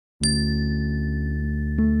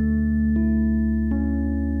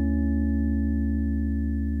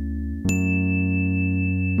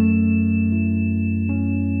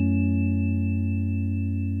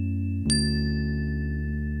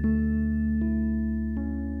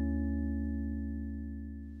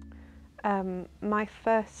My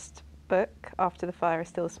first book, After the Fire, A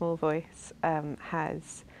Still Small Voice,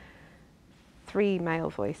 has 3 male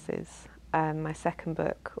voices. My second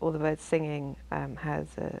book, All the Birds Singing, has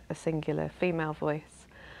a singular female voice.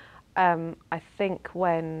 I think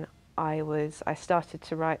when I started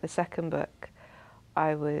to write the second book,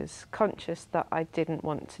 I was conscious that I didn't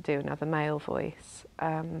want to do another male voice,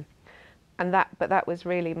 but that was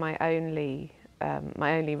really my only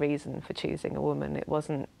reason for choosing a woman. It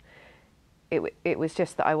wasn't. It was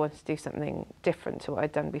just that I wanted to do something different to what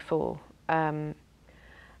I'd done before, and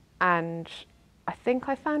I think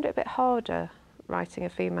I found it a bit harder writing a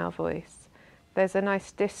female voice. There's a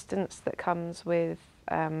nice distance that comes with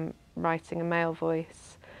writing a male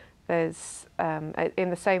voice. There's, in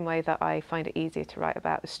the same way that I find it easier to write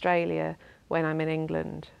about Australia when I'm in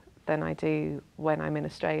England than I do when I'm in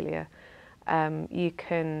Australia, you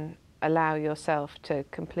can allow yourself to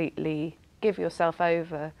completely give yourself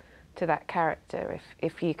over to that character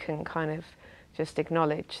if you can kind of just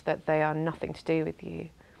acknowledge that they are nothing to do with you.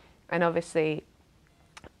 And obviously,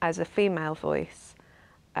 as a female voice,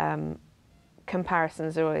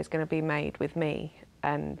 comparisons are always going to be made with me,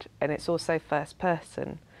 and it's also first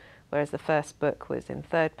person, whereas the first book was in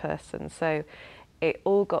third person. So it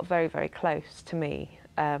all got very, very close to me,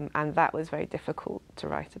 and that was very difficult to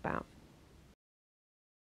write about.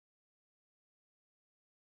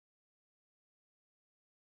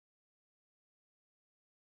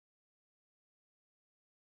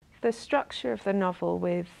 The structure of the novel,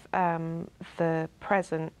 with the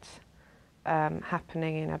present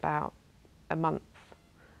happening in about a month,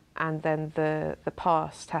 and then the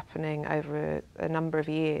past happening over a number of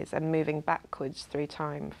years, and moving backwards through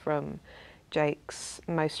time from Jake's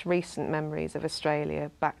most recent memories of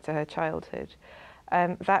Australia back to her childhood.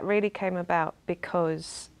 That really came about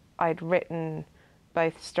because I'd written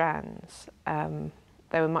both strands.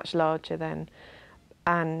 They were much larger then,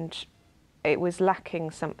 and it was lacking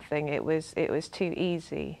something. It was too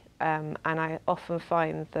easy, and I often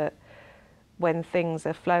find that when things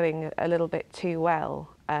are flowing a little bit too well,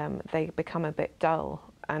 they become a bit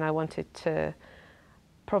dull, and I wanted to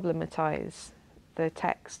problematise the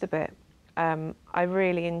text a bit. I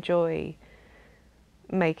really enjoy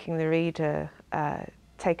making the reader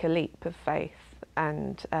take a leap of faith,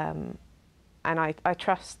 and I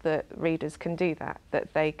trust that readers can do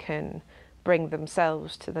that they can bring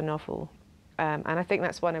themselves to the novel. And I think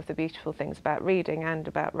that's one of the beautiful things about reading and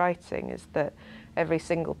about writing, is that every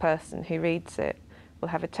single person who reads it will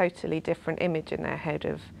have a totally different image in their head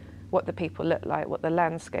of what the people look like, what the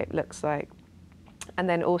landscape looks like, and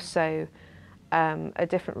then also a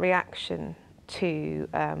different reaction to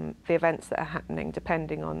the events that are happening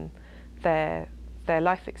depending on their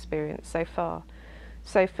life experience so far.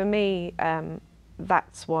 So for me,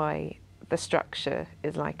 that's why the structure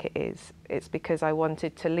is like it is. It's because I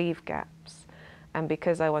wanted to leave gaps, and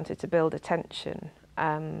because I wanted to build a tension.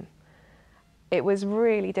 It was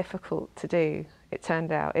really difficult to do, it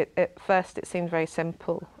turned out. At first it seemed very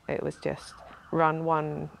simple. It was just run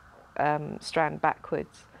one strand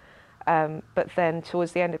backwards. But then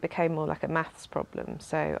towards the end it became more like a maths problem.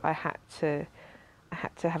 So I had to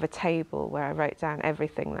have a table where I wrote down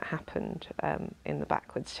everything that happened in the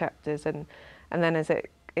backwards chapters, and then as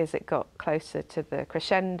it got closer to the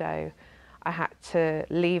crescendo, I had to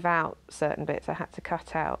leave out certain bits. I had to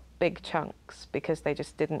cut out big chunks because they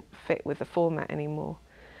just didn't fit with the format anymore.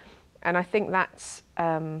 And I think that's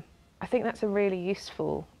a really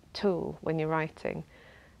useful tool when you're writing.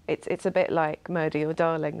 It's a bit like Murder Your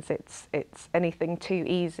Darlings. It's anything too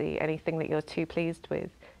easy, anything that you're too pleased with,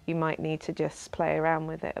 you might need to just play around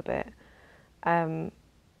with it a bit.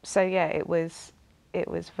 So yeah, it was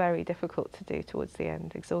very difficult to do towards the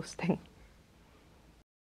end, exhausting.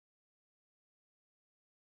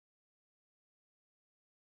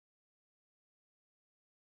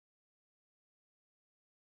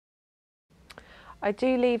 I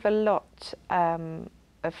do leave a lot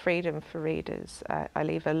of freedom for readers. I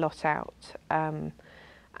leave a lot out, and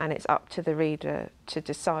it's up to the reader to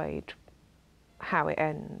decide how it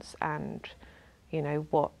ends, and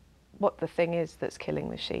what the thing is that's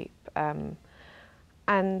killing the sheep. And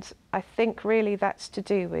I think really that's to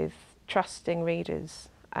do with trusting readers.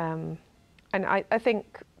 And I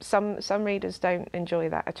think some readers don't enjoy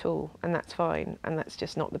that at all, and that's fine, and that's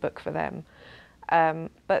just not the book for them.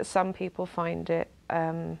 But some people find it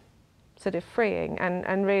sort of freeing,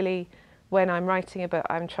 and really when I'm writing a book,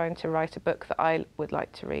 I'm trying to write a book that I would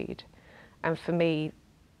like to read. And for me,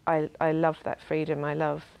 I love that freedom. I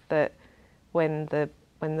love that when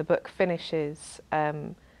the book finishes,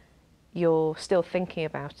 you're still thinking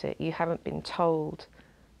about it. You haven't been told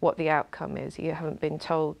what the outcome is. You haven't been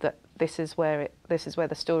told that this is where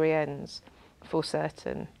the story ends for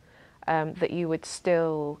certain, that you would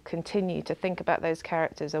still continue to think about those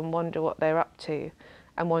characters and wonder what they're up to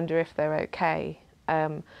and wonder if they're okay.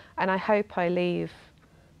 And I hope I leave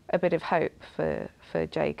a bit of hope for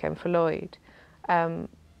Jake and for Lloyd,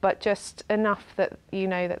 but just enough that you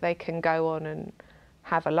know that they can go on and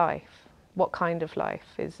have a life. What kind of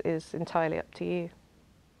life is entirely up to you.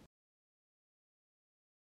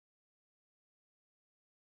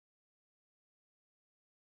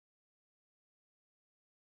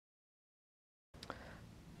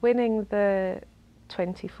 Winning the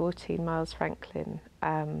 2014 Miles Franklin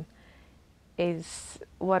is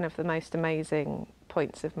one of the most amazing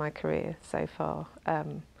points of my career so far,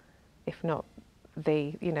 if not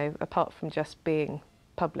the, apart from just being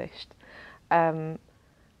published.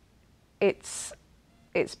 It's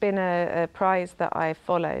been a prize that I've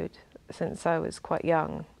followed since I was quite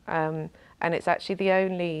young, and it's actually the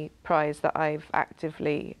only prize that I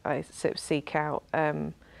sort of seek out.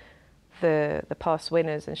 The past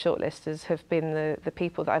winners and shortlisters have been the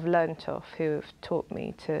people that I've learnt off, who have taught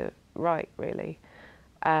me to write, really.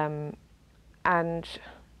 And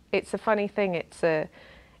it's a funny thing, it's a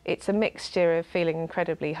mixture of feeling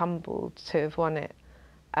incredibly humbled to have won it,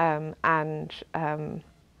 and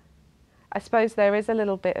I suppose there is a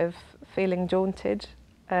little bit of feeling daunted,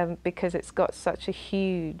 because it's got such a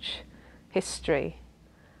huge history.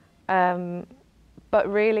 But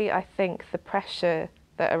really, I think the pressure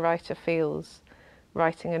that a writer feels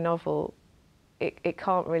writing a novel, it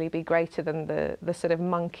can't really be greater than the sort of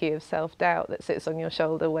monkey of self-doubt that sits on your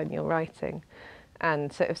shoulder when you're writing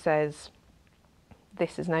and sort of says,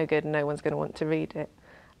 this is no good and no one's going to want to read it.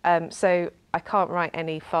 So I can't write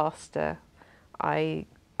any faster. I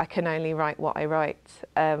can only write what I write.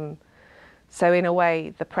 So in a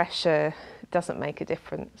way, the pressure doesn't make a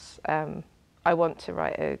difference. I want to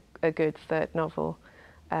write a good third novel,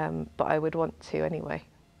 but I would want to anyway.